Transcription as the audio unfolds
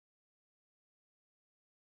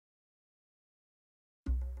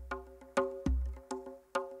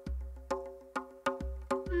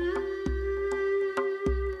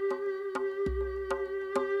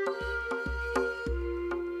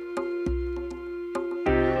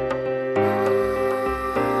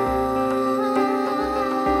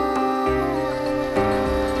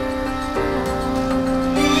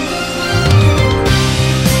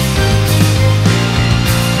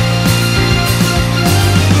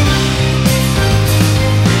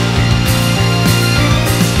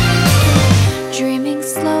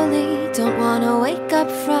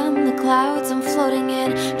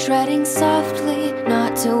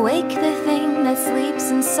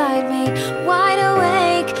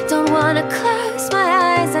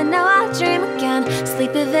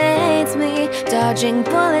Sleep evades me, dodging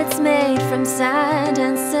bullets made from sand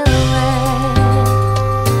and silhouette.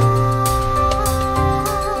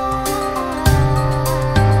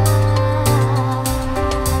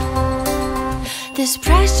 This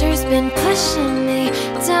pressure's been pushing me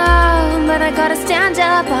down, but I gotta stand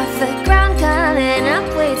up off the ground, coming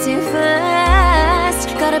up way too fast.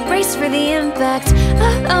 Gotta brace for the impact.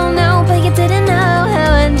 Oh no, but you didn't know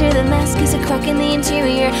how under the mask is a crack in the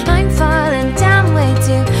interior. I'm falling down way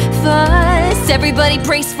too fast. Everybody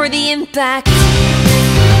brace for the impact.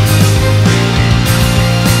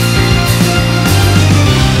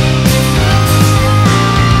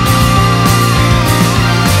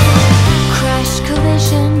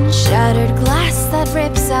 Shattered glass that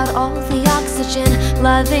rips out all the oxygen.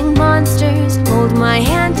 Loving monsters hold my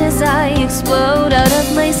hand as I explode out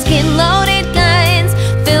of my skin. Loaded guns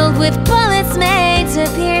filled with bullets made to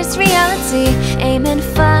pierce reality. Aim and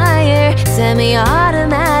fire,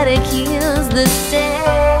 semi-automatic heals the state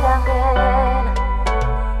I'm in.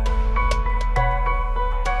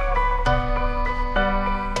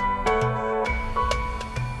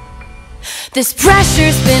 This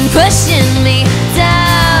pressure's been pushing me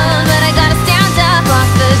down, but I gotta stand up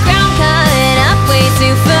off the ground, coming up way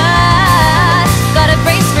too fast. Gotta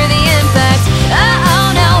brace for the impact.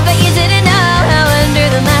 Oh no, but you didn't know how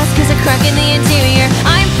under the mask is a crack in the interior.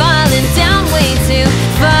 I'm falling down way too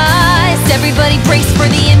fast. Everybody brace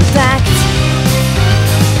for the impact.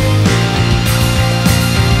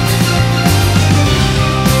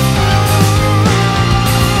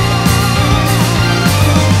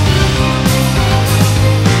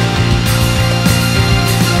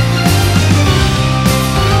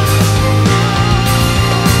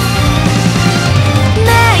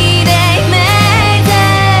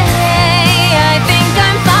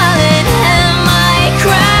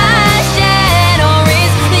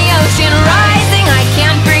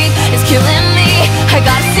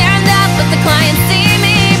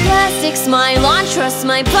 Smile on, trust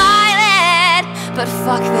my pilot. But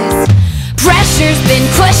fuck this, pressure's been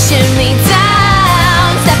pushing me down.